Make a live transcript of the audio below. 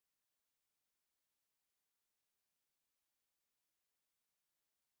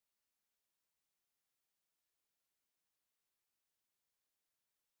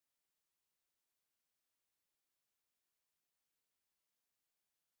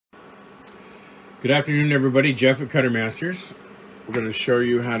Good afternoon, everybody. Jeff at Cutter Masters. We're going to show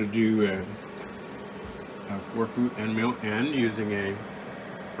you how to do a 4-flute end mill end using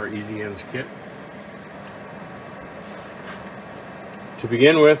our Easy Ends kit. To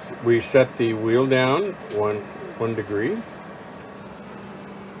begin with, we set the wheel down one degree,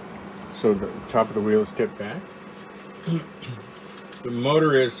 so the top of the wheel is tipped back. The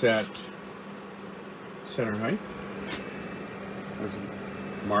motor is at center height. There's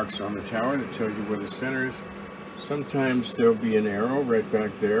marks on the tower that tells you where the center is. Sometimes there'll be an arrow right back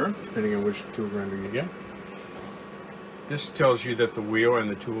there, depending on which tool grinder you get. This tells you that the wheel and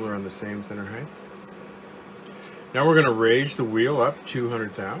the tool are on the same center height. Now we're going to raise the wheel up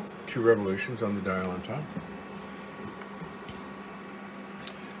 200 thou, 2 revolutions on the dial on top.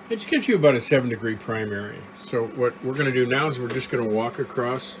 It just gives you about a 7-degree primary. So what we're going to do now is we're just going to walk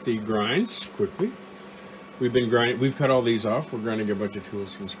across the grinds quickly. We've cut all these off. We're grinding a bunch of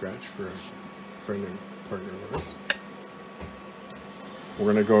tools from scratch for a friend and partner with us. We're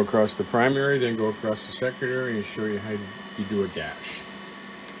going to go across the primary, then go across the secondary and show you how you do a gash.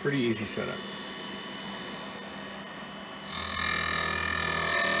 Pretty easy setup.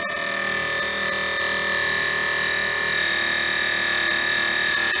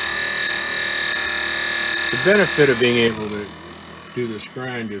 The benefit of being able to do this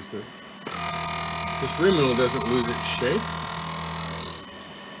grind is that this rim mill doesn't lose its shape,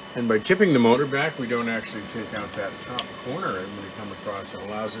 and by tipping the motor back, we don't actually take out that top corner when we come across. It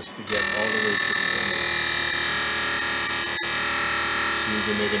allows us to get all the way to center. So you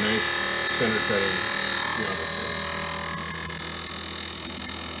can make a nice center cutting level.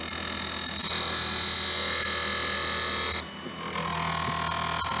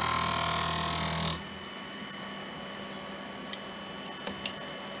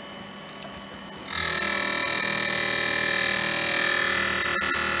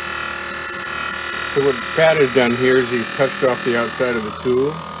 So what Pat has done here is he's touched off the outside of the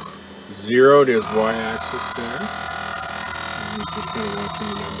tool, zeroed his y-axis there, and he's just kind of watching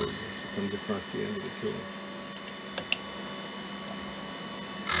the numbers as it comes across the end of the tool.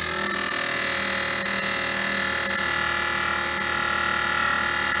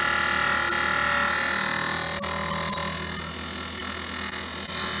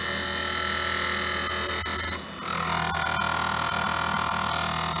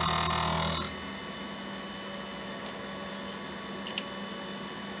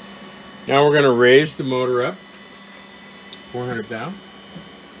 Now we're going to raise the motor up 400 thou.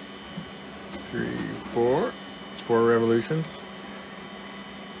 3, 4. It's 4 revolutions.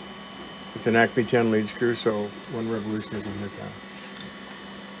 It's an Acme 10 lead screw, so 1 revolution isn't hit down.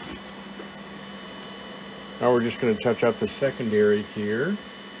 Now we're just going to touch up the secondaries here.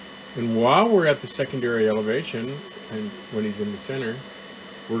 And while we're at the secondary elevation, and when he's in the center,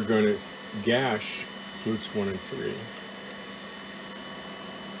 we're going to gash flutes 1 and 3.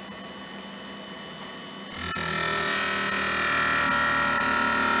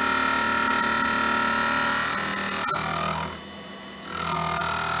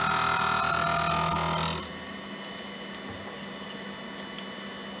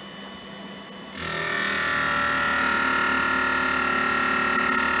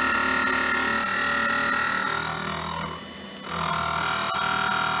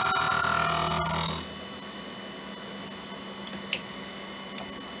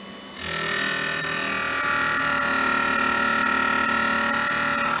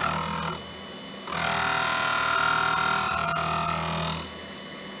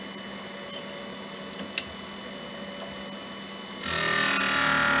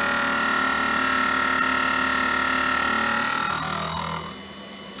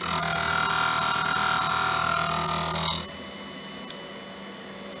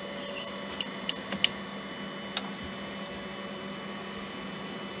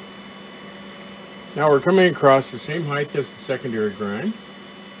 Now we're coming across the same height as the secondary grind.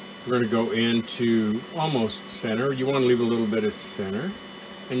 We're going to go into almost center. You want to leave a little bit of center.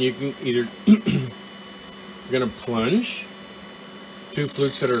 And you can either, you're going to plunge 2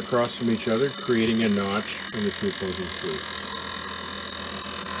 flutes that are across from each other, creating a notch in the 2 opposing flutes.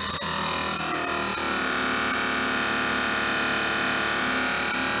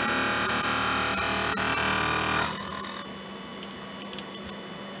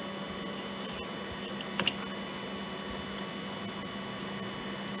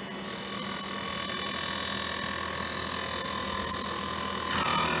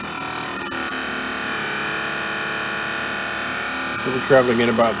 So we're traveling in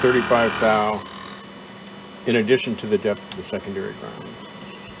about 35 thou in addition to the depth of the secondary ground.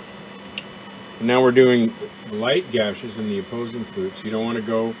 And now we're doing light gashes in the opposing flutes. You don't want to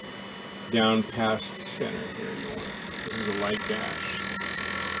go down past center here. This is a light dash.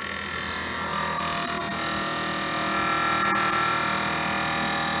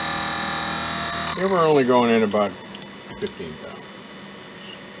 Here we're only going in about 15,000.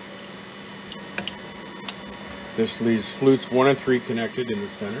 This leaves flutes 1 and 3 connected in the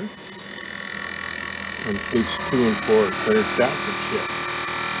center, and flutes 2 and 4 are cleared out for chip.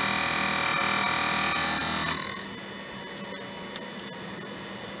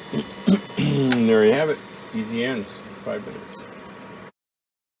 And there you have it. Easy ends in 5 minutes.